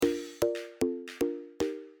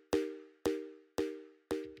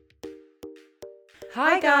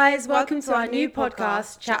Hi guys, welcome to our new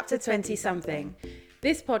podcast, Chapter 20 Something.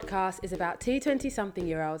 This podcast is about two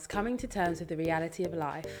 20-something-year-olds coming to terms with the reality of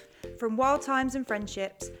life. From wild times and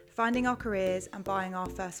friendships, finding our careers and buying our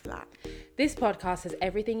first flat. This podcast has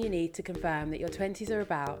everything you need to confirm that your 20s are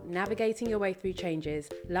about navigating your way through changes,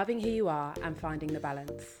 loving who you are and finding the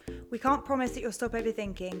balance. We can't promise that you'll stop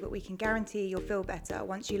overthinking, but we can guarantee you'll feel better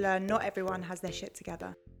once you learn not everyone has their shit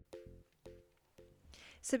together.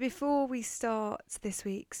 So before we start this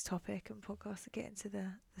week's topic and podcast and get into the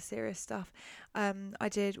serious stuff, I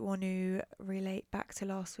did want to relate back to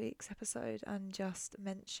last week's episode and just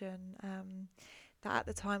mention that at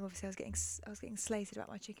the time, obviously, I was getting slated about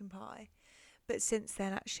my chicken pie, but since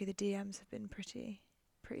then, actually, the DMs have been pretty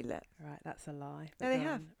lit. Right, that's a lie. No, they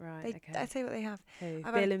have. Right, okay. I tell you what they have. Who?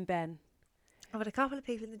 Bill and Ben. I've had a couple of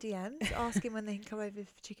people in the DMs asking when they can come over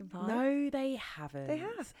for chicken pie. No, they haven't. They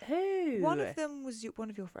have. Who? One of them was one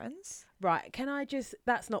of your friends. Right, can I just...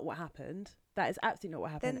 That's not what happened. That is absolutely not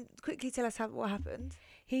what happened. Then quickly tell us what happened.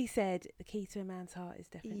 He said the key to a man's heart is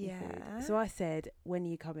definitely food. So I said, when are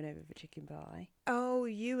you coming over for chicken pie? Oh,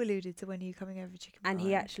 you alluded to when are you coming over for chicken pie. And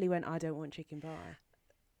he actually went, I don't want chicken pie.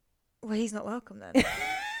 Well, he's not welcome then.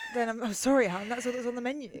 Then I'm sorry, hon. That's all that's on the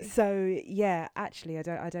menu. So yeah, actually, I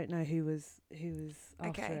don't know who was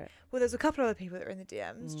after it. Well, there's a couple of other people that are in the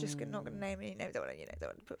DMs. Just not going to name any names. Don't want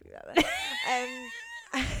to put people out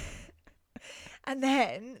there. And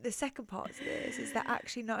then the second part to this is that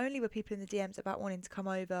actually not only were people in the DMs about wanting to come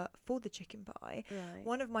over for the chicken pie, Right.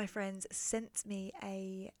 one of my friends sent me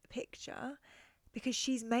a picture because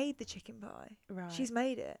she's made the chicken pie. Right. She's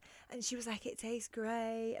made it. And she was like, it tastes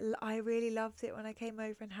great. I really loved it when I came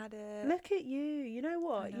over and had it. Look at you. You know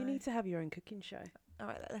what? I know. You need to have your own cooking show. All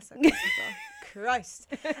right, let's not go too far.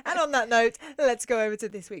 Christ. And on that note, let's go over to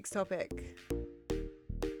this week's topic.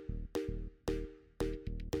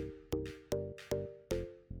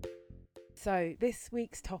 So this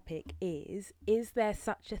week's topic is there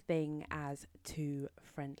such a thing as too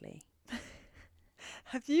friendly?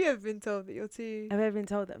 Have you ever been told that you're too... Have I ever been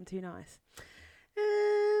told that I'm too nice?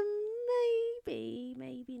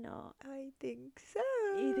 Maybe not. I think so.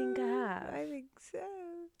 You think I have? I think so.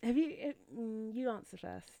 Have you? You answer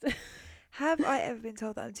first. Have I ever been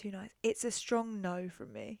told that I'm too nice? It's a strong no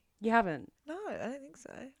from me. You haven't? No, I don't think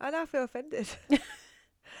so. I now feel offended.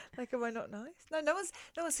 Like, am I not nice? No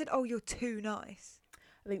one said, oh, you're too nice.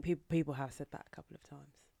 I think people have said that a couple of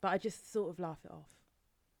times, but I just sort of laugh it off.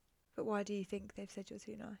 But why do you think they've said you're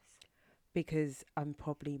too nice? Because I'm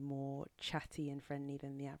probably more chatty and friendly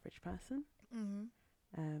than the average person. Mm-hmm.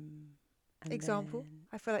 And Example, then-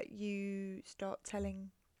 I feel like you start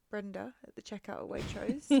telling Brenda at the checkout at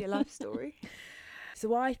Waitrose your life story.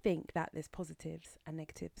 So I think that there's positives and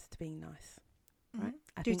negatives to being nice. Right?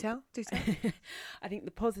 I Do think- tell. I think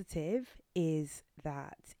the positive is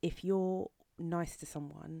that if you're nice to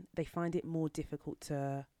someone, they find it more difficult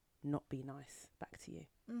to not be nice back to you.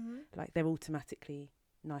 Mm-hmm. Like they're automatically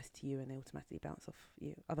nice to you and they automatically bounce off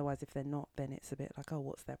you. Otherwise, if they're not, then it's a bit like, oh,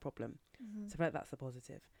 what's their problem? Mm-hmm. So I feel like that's the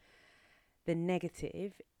positive. The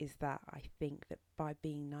negative is that I think that by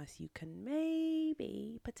being nice, you can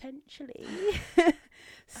maybe potentially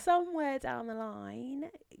somewhere down the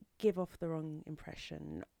line give off the wrong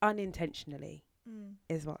impression unintentionally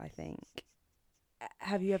is what I think.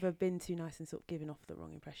 Have you ever been too nice and sort of given off the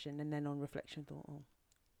wrong impression and then on reflection thought, oh,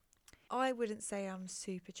 I wouldn't say I'm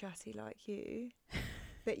super chatty like you,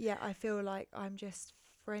 but yeah, I feel like I'm just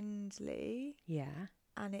friendly, yeah,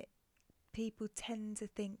 and people tend to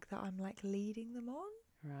think that I'm like leading them on.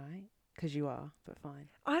 right? Because you are, but fine.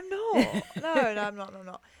 I'm not. No, I'm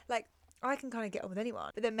not. Like, I can kind of get on with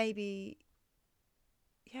anyone, but then maybe,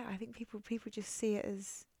 yeah, I think people just see it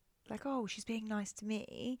as like, oh, she's being nice to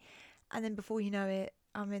me, and then before you know it,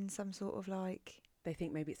 I'm in some sort of like... They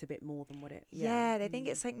think maybe it's a bit more than what it... Yeah, they think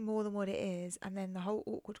it's like more than what it is, and then the whole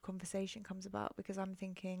awkward conversation comes about because I'm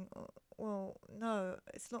thinking, oh, well, no,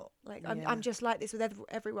 it's not like I'm just like this with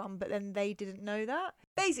everyone, but then they didn't know that.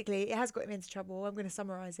 Basically, it has got me into trouble. I'm going to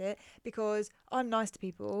summarise it because I'm nice to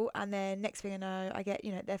people, and then next thing I know, I get,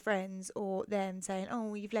 their friends or them saying, oh,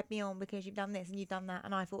 well, you've led me on because you've done this and you've done that,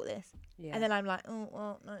 and I thought this. Yeah. And then I'm like, oh,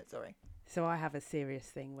 well, no, sorry. So I have a serious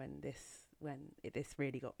thing when this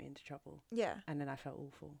really got me into trouble. Yeah. And then I felt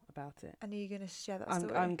awful about it. And are you going to share that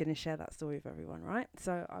story? I'm going to share that story with everyone, right?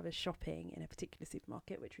 So I was shopping in a particular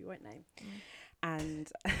supermarket, which we won't name. And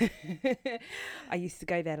I used to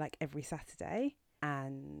go there like every Saturday,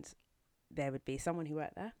 and there would be someone who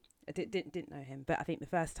worked there, I didn't know him, but I think the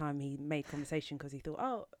first time he made conversation because he thought,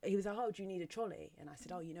 oh, he was like, oh, do you need a trolley? And I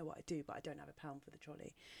said, oh, you know what I do, but I don't have £1 for the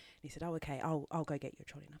trolley. And he said, oh, okay, I'll go get you a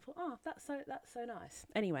trolley. And I thought, oh, that's so nice.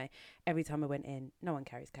 Anyway, every time I went in, no one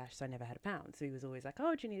carries cash, so I never had £1. So he was always like,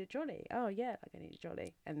 oh, do you need a trolley? Oh yeah, like I need a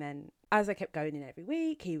trolley. And then as I kept going in every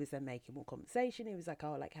week, he was then making more conversation. He was like,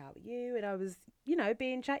 oh, like, how are you? And I was, you know,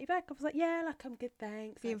 being chatty back. I was like, yeah, like, I'm good,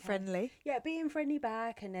 thanks. Being like, friendly. Yeah, being friendly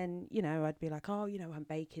back. And then, you know, I'd be like, oh, you know, I'm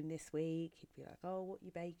baking this week. He'd be like, oh, what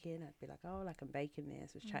you baking? I'd be like, oh, like, I'm baking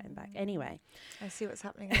this. Was chatting back. Anyway. I see what's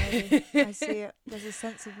happening already. I see it. There's a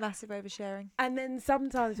sense of massive oversharing. And then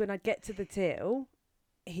sometimes when I'd get to the till,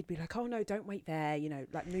 he'd be like, oh, no, don't wait there. You know,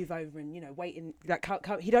 like, move over and, you know, wait. And, like,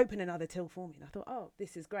 he'd open another till for me. And I thought, oh,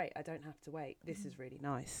 this is great. I don't have to wait. This is really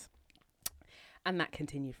nice. And that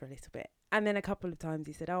continued for a little bit. And then a couple of times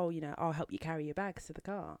he said, oh, you know, I'll help you carry your bags to the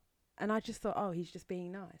car. And I just thought, oh, he's just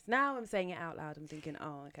being nice. Now I'm saying it out loud. I'm thinking,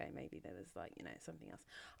 oh, okay, maybe there was like, you know, something else.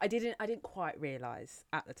 I didn't quite realise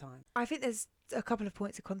at the time. I think there's a couple of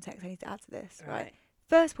points of context I need to add to this, right?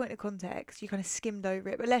 First point of context, you kind of skimmed over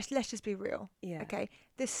it, but let's just be real. Yeah. Okay.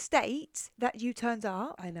 The state that you turned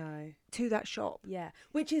up I know. to that shop. Yeah.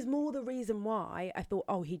 Which is more the reason why I thought,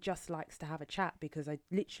 oh, he just likes to have a chat, because I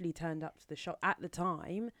literally turned up to the shop at the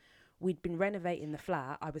time. We'd been renovating the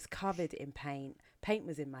flat. I was covered in paint. Paint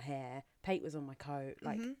was in my hair. Paint was on my coat.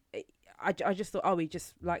 Like, I just thought, oh, he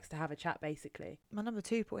just likes to have a chat, basically. My number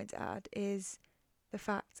 2 point to add is the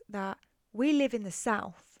fact that we live in the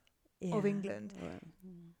south of England.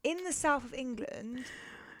 In the south of England,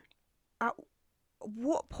 at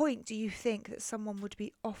what point do you think that someone would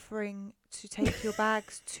be offering to take your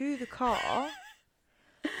bags to the car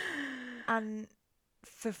and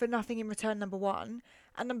for nothing in return, number one?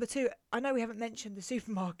 And number 2, I know we haven't mentioned the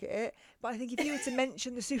supermarket, but I think if you were to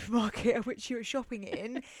mention the supermarket at which you were shopping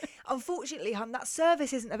in, unfortunately, hun, that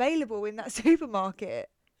service isn't available in that supermarket.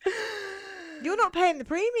 You're not paying the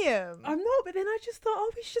premium. I'm not, but then I just thought,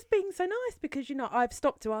 oh, he's just being so nice, because, you know, I've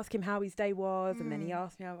stopped to ask him how his day was, and then he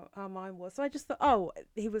asked me how mine was. So I just thought, oh,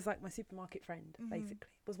 he was like my supermarket friend, basically,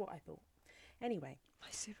 was what I thought. Anyway.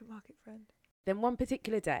 My supermarket friend. Then one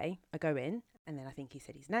particular day, I go in, and then I think he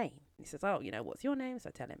said his name. He says, oh, you know, what's your name? So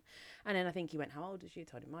I tell him. And then I think he went, how old is you? I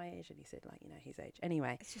told him my age. And he said, like, you know, his age.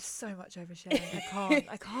 Anyway. It's just so much oversharing.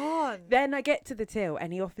 I can't. Then I get to the till,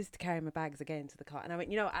 and he offers to carry my bags again to the car. And I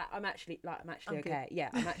went, you know, I'm actually okay. Good. Yeah,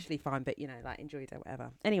 I'm actually fine. But, you know, like, enjoy your day,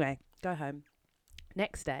 whatever. Anyway, go home.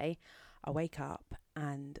 Next day, I wake up,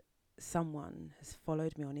 and someone has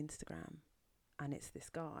followed me on Instagram. And it's this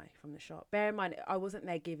guy from the shop. Bear in mind, I wasn't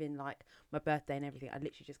there giving, like, my birthday and everything. I'd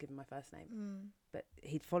literally just given my first name. But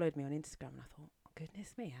he'd followed me on Instagram, and I thought, oh,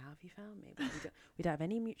 goodness me, how have you found me? We don't have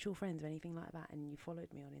any mutual friends or anything like that, and you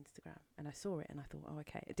followed me on Instagram. And I saw it, and I thought, oh,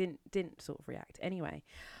 okay. I didn't sort of react. Anyway,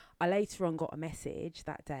 I later on got a message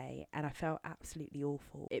that day, and I felt absolutely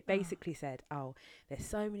awful. It basically said, oh, there's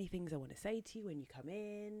so many things I want to say to you when you come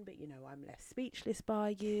in, but, you know, I'm left speechless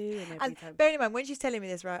by you. And bearing in mind, when she's telling me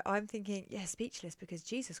this, right, I'm thinking, yeah, speechless, because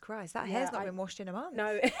Jesus Christ, that hair's not been washed in a month.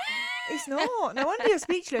 No. It's not. No wonder you're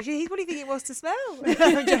speechless. He's probably thinking what's to smell.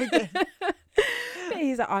 I'm joking. But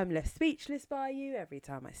he's like, I'm left speechless by you every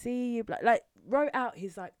time I see you. Like wrote out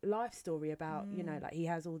his like life story about, you know, like he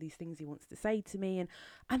has all these things he wants to say to me.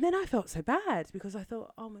 And then I felt so bad, because I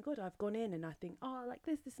thought, oh my God, I've gone in and I think, oh, like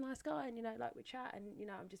there's this nice guy, and, you know, like we chat, and, you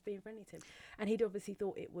know, I'm just being friendly to him. And he'd obviously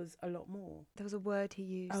thought it was a lot more. There was a word he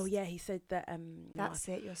used. Oh yeah, he said that that's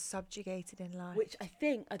it, you're subjugated in life. Which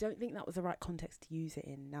I don't think that was the right context to use it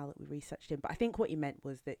in, now that we researched him. But I think what he meant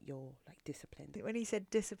was that you're like disciplined. When he said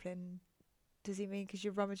discipline, does he mean because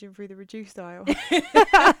you're rummaging through the reduced aisle?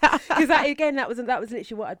 Because that was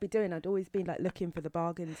literally what I'd be doing. I'd always be like looking for the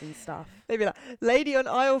bargains and stuff. They'd be like, lady on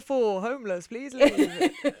aisle 4, homeless, please leave.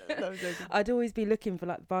 No, I'm joking. I'd always be looking for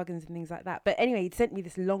like bargains and things like that. But anyway, he'd sent me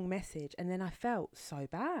this long message, and then I felt so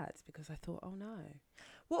bad, because I thought, oh no.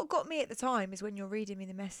 What got me at the time is when you're reading me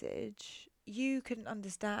the message, you couldn't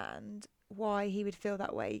understand why he would feel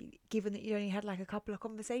that way, given that you only had like a couple of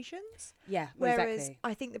conversations. Yeah, whereas exactly.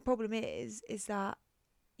 I think the problem is that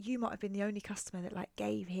you might have been the only customer that like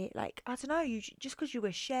gave it, like, I don't know, you just because you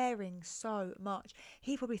were sharing so much,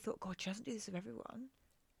 he probably thought, God, she doesn't do this with everyone.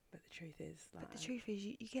 But the truth is, like,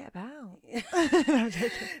 you get about.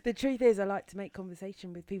 The truth is, I like to make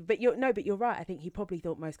conversation with people. But you're right. I think he probably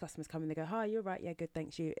thought most customers come and they go, "Hi, you're right. Yeah, good,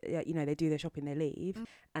 thanks. You know, they do their shopping, they leave,"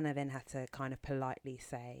 and I then had to kind of politely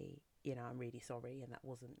say, you know, I'm really sorry, and that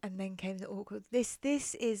wasn't. And then came the awkward. This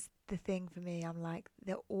is the thing for me. I'm like,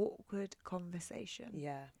 the awkward conversation.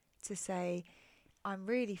 Yeah. To say, I'm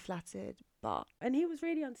really flattered, but. And he was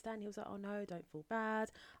really understanding. He was like, oh no, don't feel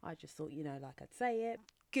bad. I just thought, you know, like I'd say it.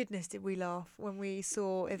 goodness did we laugh when we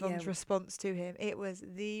saw Yvonne's response to him. It was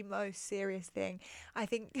the most serious thing. I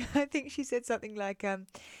think she said something like,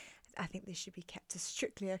 I think this should be kept as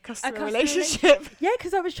strictly a customer relationship. Yeah,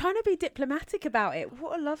 because I was trying to be diplomatic about it.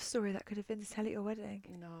 What a love story that could have been to tell at your wedding.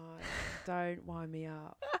 No, don't wind me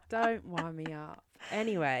up. Don't wind me up.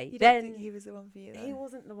 Anyway, you then don't think he was the one for you, though? He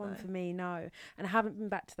wasn't the one for me, no. And I haven't been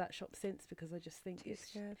back to that shop since because I just think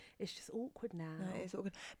it's just awkward now. No, it's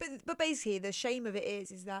awkward. But basically, the shame of it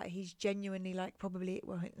is that he's genuinely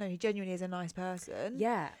he genuinely is a nice person.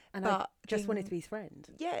 Yeah, and I just wanted to be his friend.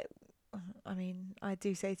 Yeah. I mean, I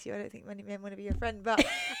do say to you, I don't think many men want to be your friend, but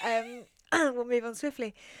we'll move on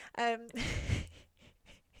swiftly. I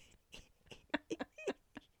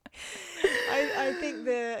think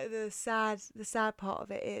the sad part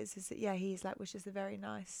of it is that he's was just a very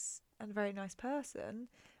nice person,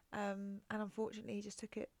 and unfortunately he just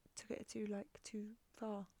took it too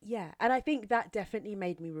far. Yeah, and I think that definitely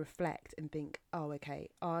made me reflect and think, oh, okay,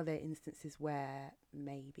 are there instances where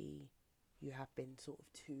maybe you have been sort of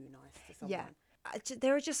too nice to someone? Yeah.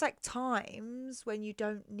 There are just times when you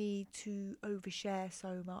don't need to overshare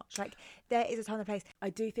so much. There is a time and place. I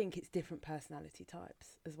do think it's different personality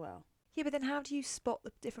types as well. Yeah, but then how do you spot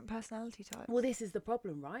the different personality types? Well, this is the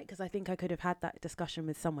problem, right? Because I think I could have had that discussion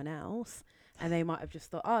with someone else and they might have just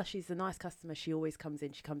thought, oh, she's a nice customer. She always comes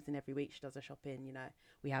in. She comes in every week. She does her shopping.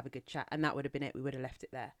 We have a good chat. And that would have been it. We would have left it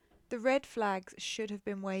there. The red flags should have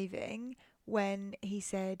been waving when he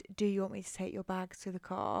said, do you want me to take your bags to the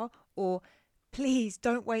car? Or, please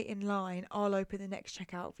don't wait in line. I'll open the next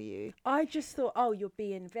checkout for you. I just thought, oh, you're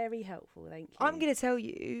being very helpful. Thank you. I'm going to tell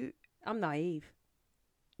you. I'm naive.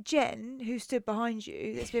 Jen, who stood behind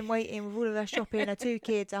you, that's been waiting with all of her shopping, her 2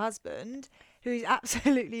 kids, her husband, who's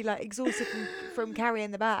absolutely exhausted from carrying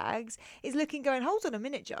the bags, is looking going, hold on a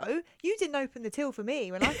minute, Joe. You didn't open the till for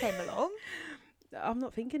me when I came along. I'm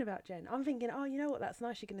not thinking about Jen. I'm thinking, oh, you know what? That's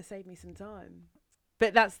nice. You're going to save me some time.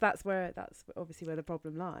 But that's obviously where the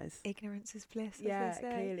problem lies. Ignorance is bliss. Yeah,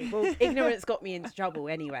 clearly. Well, ignorance got me into trouble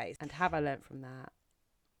anyways. And have I learnt from that?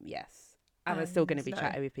 Yes. Am I still going to be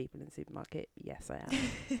chatting with people in the supermarket? Yes, I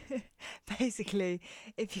am. Basically,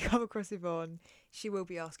 if you come across Yvonne, she will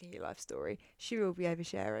be asking your life story. She will be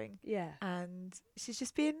oversharing. Yeah. And she's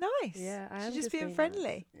just being nice. Yeah, I am. She's just being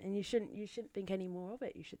friendly. Nice. And you shouldn't think any more of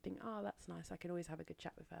it. You should think, oh, that's nice. I can always have a good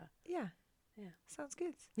chat with her. Yeah. Yeah. Sounds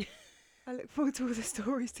good. I look forward to all the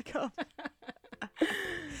stories to come.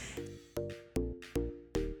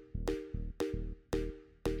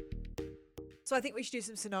 So I think we should do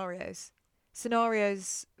some scenarios.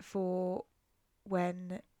 Scenarios for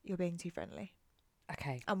when you're being too friendly.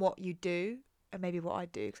 Okay. And what you do, and maybe what I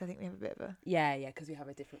do, because I think we have a bit of a... Yeah, because we have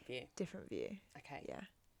a different view. Okay. Yeah.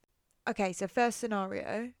 Okay, so first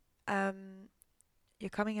scenario, you're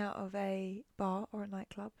coming out of a bar or a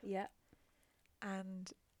nightclub. Yeah.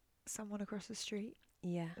 And someone across the street...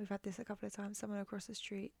 Yeah. We've had this a couple of times. Someone across the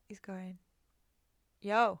street is going,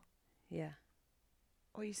 yo. Yeah.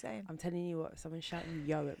 What are you saying? I'm telling you what, if someone's shouting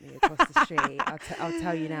yo at me across the street, I'll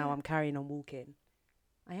tell you now, I'm carrying on walking.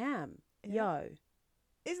 I am. Yeah. Yo.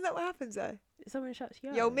 Isn't that what happens though? Someone shouts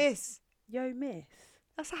yo. Yo, miss. Yo, miss.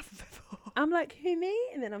 That's happened before. I'm like, who, me?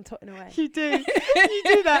 And then I'm totting away. You do. You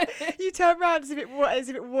do that. You turn around as if it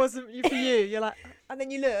wasn't for you. You're like, and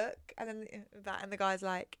then you look, and then and the guy's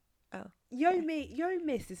like, oh. Yo,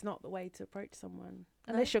 miss is not the way to approach someone.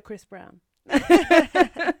 Unless you're Chris Brown.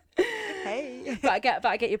 Hey. But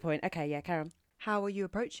I get your point. Okay, yeah, carry on. How are you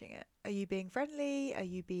approaching it? Are you being friendly? Are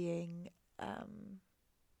you being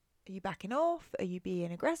are you backing off? Are you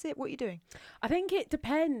being aggressive? What are you doing? I think it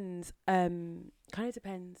depends. Kind of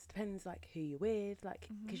depends. Depends who you're with.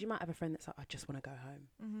 Because you might have a friend that's like, I just want to go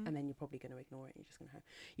home, and then you're probably going to ignore it. And you're just going to home.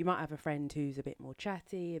 You might have a friend who's a bit more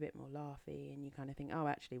chatty, a bit more laughy, and you kind of think, oh,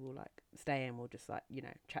 actually, we'll stay and we'll just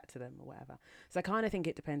chat to them or whatever. So I kind of think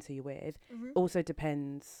it depends who you're with. Also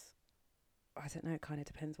depends. I don't know. It kind of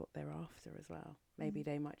depends what they're after as well. Maybe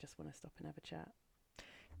they might just want to stop and have a chat.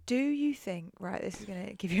 Do you think, right, this is going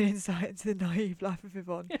to give you an insight into the naive life of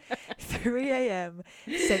Yvonne. 3 a.m,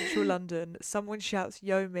 central London, someone shouts,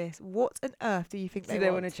 yo, miss. What on earth do you think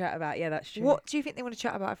they want to chat about? Yeah, that's true. What do you think they want to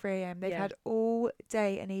chat about at 3 a.m? They've had all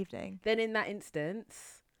day and evening. Then in that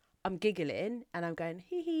instance, I'm giggling and I'm going,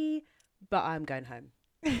 hee hee, but I'm going home.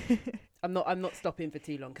 I'm not stopping for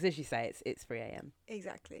too long because, as you say, it's 3 a.m.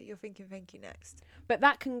 Exactly. You're thinking thank you next. But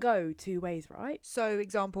that can go 2 ways, right? So,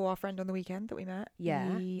 example, our friend on the weekend that we met.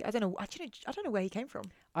 Yeah. I don't know where he came from.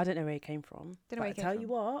 I don't know where he came from. I tell you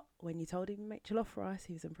what, when you told him to make jollof rice,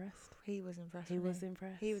 he was impressed. He was impressed. He was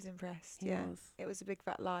impressed. Yeah. He was. It was a big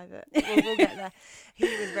fat lie, but we'll get there. He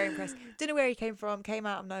was very impressed. Don't know where he came from. Came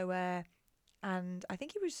out of nowhere. and I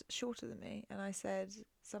think he was shorter than me, and I said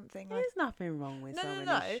something like, There's nothing wrong with someone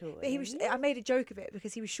who's short. but he was. I made a joke of it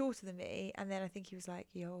because he was shorter than me, and then I think he was like,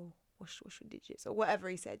 "Yo, what's your digits?" or whatever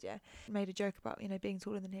he said. Yeah, made a joke about being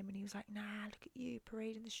taller than him, and he was like, "Nah, look at you,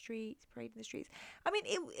 parading the streets." I mean,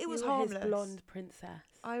 it was harmless. His blonde princess.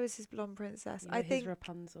 I was his blonde princess. I think his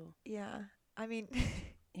Rapunzel. Yeah, I mean,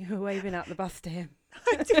 you were waving out the bus to him.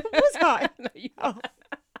 Was I? No, you weren't.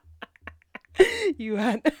 You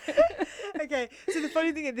weren't. Okay, so the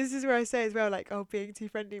funny thing is, this is where I say as well, like, oh, being too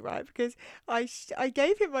friendly, right? Because I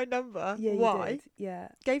gave him my number. Yeah, Why? You did. Yeah.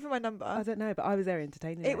 Gave him my number. I don't know, but I was there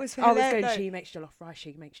entertaining. It was. I was going. She makes jollof rice.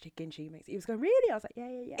 She makes chicken. She makes. He was going, really? I was like,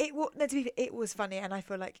 yeah. It was funny, and I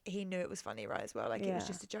feel like he knew it was funny, right? As well, like it was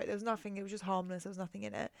just a joke. There was nothing. It was just harmless. There was nothing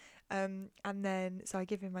in it. And then so I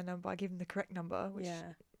give him my number. I give him the correct number, which.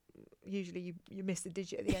 Yeah. Usually you miss the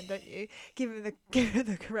digit at the end, don't you? Give him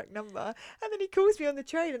the correct number, and then he calls me on the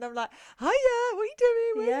train, and I'm like, "Hiya, what are you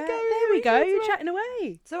doing? Where are you going?" There we go. You're chatting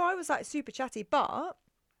away. So I was like super chatty, but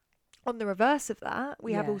on the reverse of that,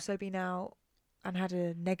 we have also been out and had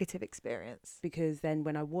a negative experience. Because then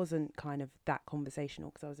when I wasn't kind of that conversational,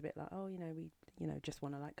 because I was a bit like, oh, we just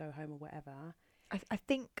want to like go home or whatever. I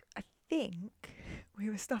think we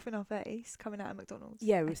were stuffing our face coming out of McDonald's.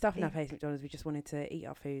 Yeah, we were stuffing our face at McDonald's. We just wanted to eat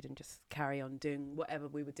our food and just carry on doing whatever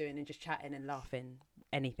we were doing and just chatting and laughing,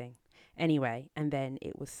 anything. Anyway, and then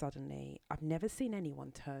it was suddenly, I've never seen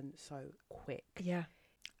anyone turn so quick. Yeah.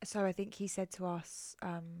 So I think he said to us,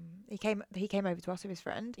 he came over to us with his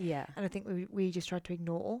friend. Yeah. And I think we just tried to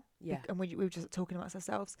ignore. Yeah. And we were just talking amongst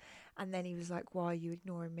ourselves. And then he was like, "Why are you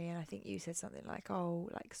ignoring me?" And I think you said something like, "Oh,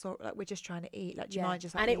 like, so, like we're just trying to eat. Like, do you mind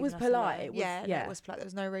just like?" And it was polite. It was polite. There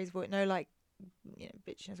was no raised voice, no like,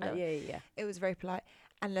 bitching as well. Yeah. It was very polite.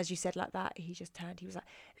 And as you said like that, he just turned. He was like,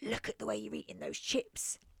 "Look at the way you're eating those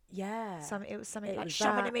chips." Yeah. It was something like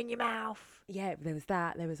shoving them in your mouth. Yeah, there was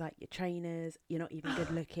that. There was like your trainers. You're not even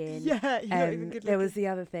good looking. Yeah, you're not even good looking. There was the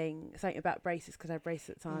other thing, something about braces, because I had braces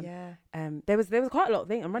at the time. Yeah. There was quite a lot of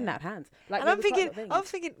things. I'm running out of hands. Like, and I'm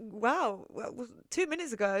thinking, wow. Well, 2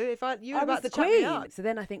 minutes ago, you were about to chat me up. So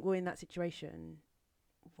then I think we're in that situation.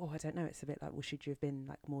 Oh, I don't know. It's a bit like, well, should you have been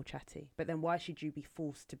like more chatty? But then why should you be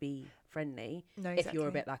forced to be friendly if you're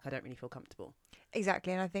a bit like, I don't really feel comfortable?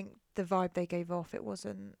 Exactly. And I think the vibe they gave off, it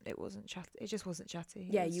wasn't chatty. It just wasn't chatty.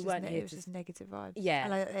 Yeah, you weren't here. It was just negative vibes. Yeah.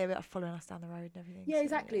 And like, they were following us down the road and everything. Yeah,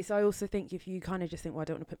 exactly. So I also think if you kind of just think, well, I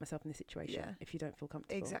don't want to put myself in this situation if you don't feel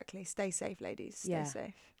comfortable. Exactly. Stay safe, ladies. Stay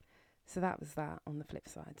safe. So that was that on the flip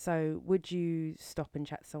side. So would you stop and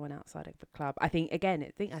chat to someone outside of the club? I think, again,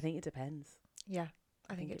 I think it depends. Yeah.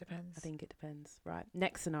 I think it depends. I think it depends. Right.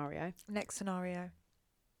 Next scenario.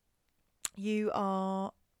 You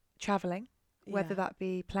are travelling, whether that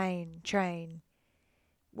be plane, train,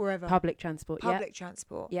 wherever. Public transport.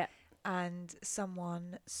 Transport. Yeah. And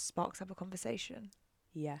someone sparks up a conversation.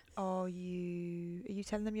 Yeah. Are you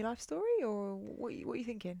telling them your life story, or what are you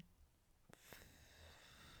thinking?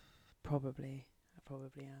 Probably. I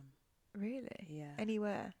probably am. Really? Yeah.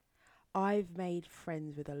 Anywhere? I've made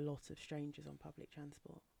friends with a lot of strangers on public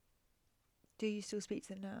transport. Do you still speak to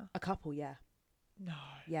them now? A couple, yeah. No.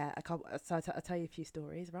 Yeah, a couple. So I'll tell you a few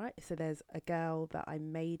stories, right? So there's a girl that I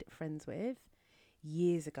made friends with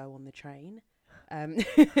years ago on the train. And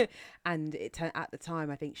at the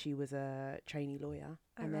time, I think she was a trainee lawyer.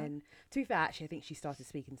 And then, to be fair, actually, I think she started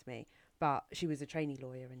speaking to me. But she was a trainee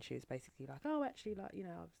lawyer, and she was basically like, "Oh, actually, like,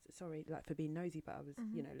 I was sorry, like, for being nosy, but I was,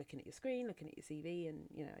 looking at your screen, looking at your CV, and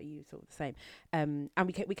are you sort of the same?" And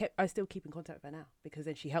we kept. I still keep in contact with her now, because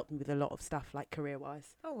then she helped me with a lot of stuff, like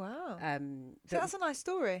career-wise. Oh wow. So that's a nice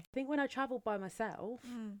story. I think when I travel by myself,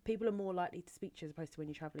 people are more likely to speak to you as opposed to when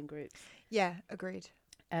you travel in groups. Yeah, agreed.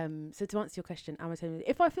 So to answer your question, am I telling you,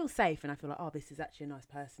 if I feel safe and I feel like, oh, this is actually a nice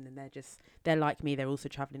person, and they're like me, they're also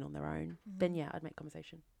traveling on their own, then yeah, I'd make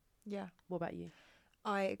conversation. Yeah. What about you?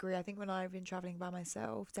 I agree. I think when I've been travelling by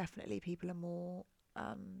myself, definitely people are more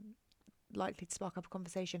likely to spark up a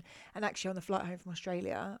conversation. And actually, on the flight home from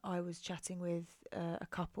Australia, I was chatting with a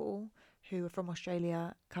couple who were from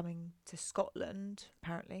Australia coming to Scotland,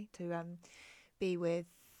 apparently, to be with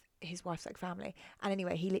his wife's like family. And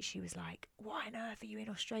anyway, he literally was like, "Why on earth are you in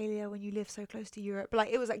Australia when you live so close to Europe?" But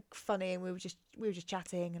like, it was like funny, and we were just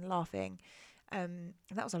chatting and laughing. And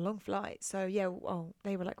that was a long flight. So yeah,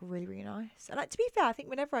 they were like really, really nice. And like, to be fair, I think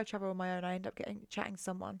whenever I travel on my own, I end up chatting to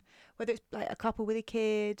someone, whether it's like a couple with a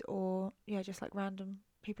kid or just like random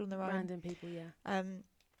people on their own. Random people, yeah.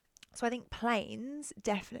 So I think planes,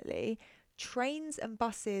 definitely. Trains and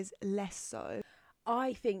buses, less so.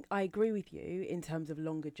 I think I agree with you in terms of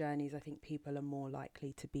longer journeys. I think people are more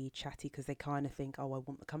likely to be chatty because they kind of think, oh, I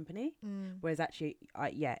want the company. Whereas actually,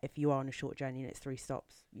 if you are on a short journey and it's 3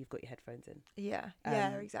 stops, you've got your headphones in. Yeah,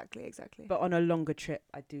 exactly. But on a longer trip,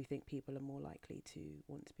 I do think people are more likely to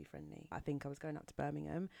want to be friendly. I think I was going up to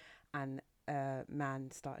Birmingham and a man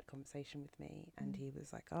started conversation with me and he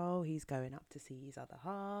was like, oh, he's going up to see his other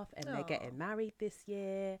half and they're getting married this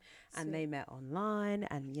year. Sweet. And they met online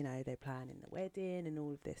and, you know, they're planning the wedding and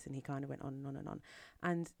all of this. And he kind of went on and on and on.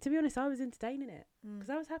 And to be honest, I was entertaining it because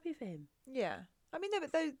I was happy for him. Yeah. I mean,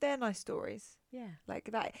 they're nice stories. Yeah.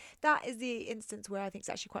 Like that is the instance where I think it's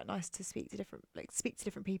actually quite nice to speak to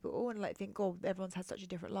different people and like think, oh, everyone's had such a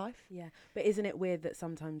different life. Yeah. But isn't it weird that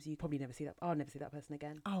sometimes you probably never see that? I'll never see that person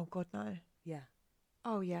again. Oh God, no. Yeah.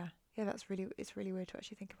 Oh yeah. Yeah, it's really weird to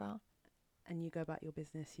actually think about. And you go about your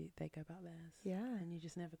business, they go about theirs. Yeah. And you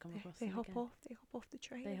just never come across them again. They hop off the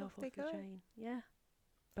train. They hop off the train. Yeah.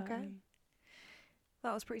 Okay.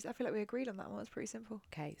 That was pretty. I feel like we agreed on that one. It was pretty simple.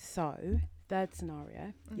 Okay, so 3rd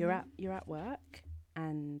scenario: you're at work,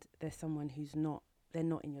 and there's someone they're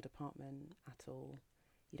not in your department at all.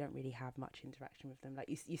 You don't really have much interaction with them. Like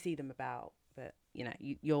you see them about, but you know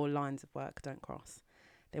your lines of work don't cross.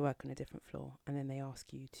 They work on a different floor, and then they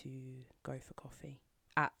ask you to go for coffee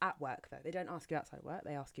at work. Though they don't ask you outside work;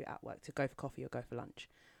 they ask you at work to go for coffee or go for lunch.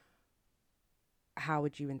 How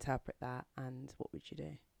would you interpret that, and what would you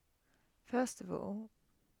do? First of all,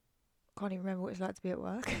 can't even remember what it's like to be at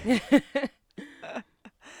work.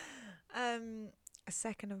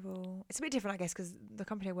 Second of all, it's a bit different, I guess, because the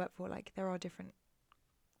company I work for, like, there are different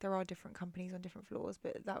companies on different floors,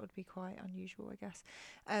 but that would be quite unusual, I guess.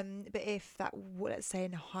 But if that, let's say,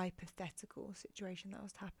 in a hypothetical situation that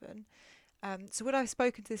was to happen, so would I have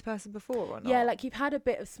spoken to this person before or not? Yeah, like you've had a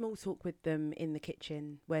bit of small talk with them in the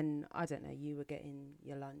kitchen when, I don't know, you were getting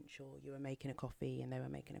your lunch or you were making a coffee and they were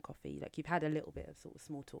making a coffee. Like you've had a little bit of sort of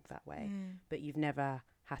small talk that way, but you've never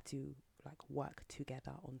had to like work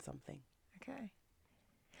together on something. Okay.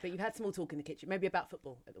 But you've had small talk in the kitchen, maybe about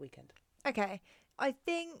football at the weekend. Okay. I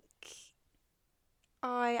think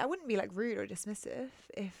I wouldn't be like rude or dismissive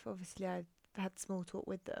if obviously I had small talk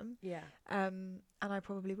with them. Yeah. And I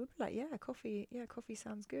probably would be like, coffee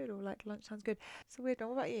sounds good, or like lunch sounds good. So weird.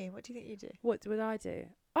 What about you? What do you think you do? What would I do?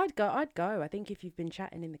 I'd go. I think if you've been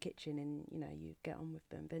chatting in the kitchen and, you know, you get on with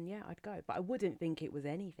them, then yeah, I'd go. But I wouldn't think it was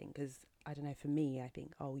anything because, I don't know, for me, I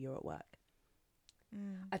think, oh, you're at work.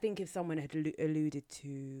 I think if someone had alluded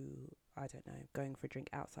to, I don't know, going for a drink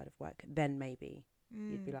outside of work, then maybe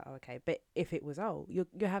you'd be like, oh, okay. But if it was, oh, you're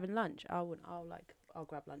having lunch, I'll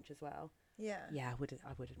grab lunch as well. Yeah, I wouldn't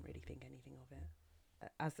really think anything of it.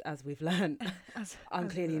 As we've learned, I'm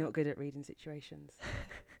clearly not good at reading situations.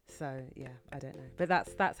 So yeah, I don't know. But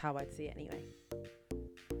that's how I'd see it anyway.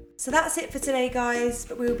 So that's it for today, guys.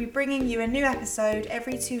 But we'll be bringing you a new episode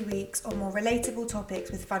every 2 weeks on more relatable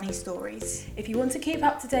topics with funny stories. If you want to keep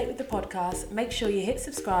up to date with the podcast, make sure you hit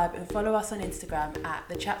subscribe and follow us on Instagram at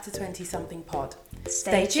the Chapter 20 Something Pod.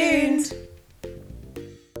 Stay tuned.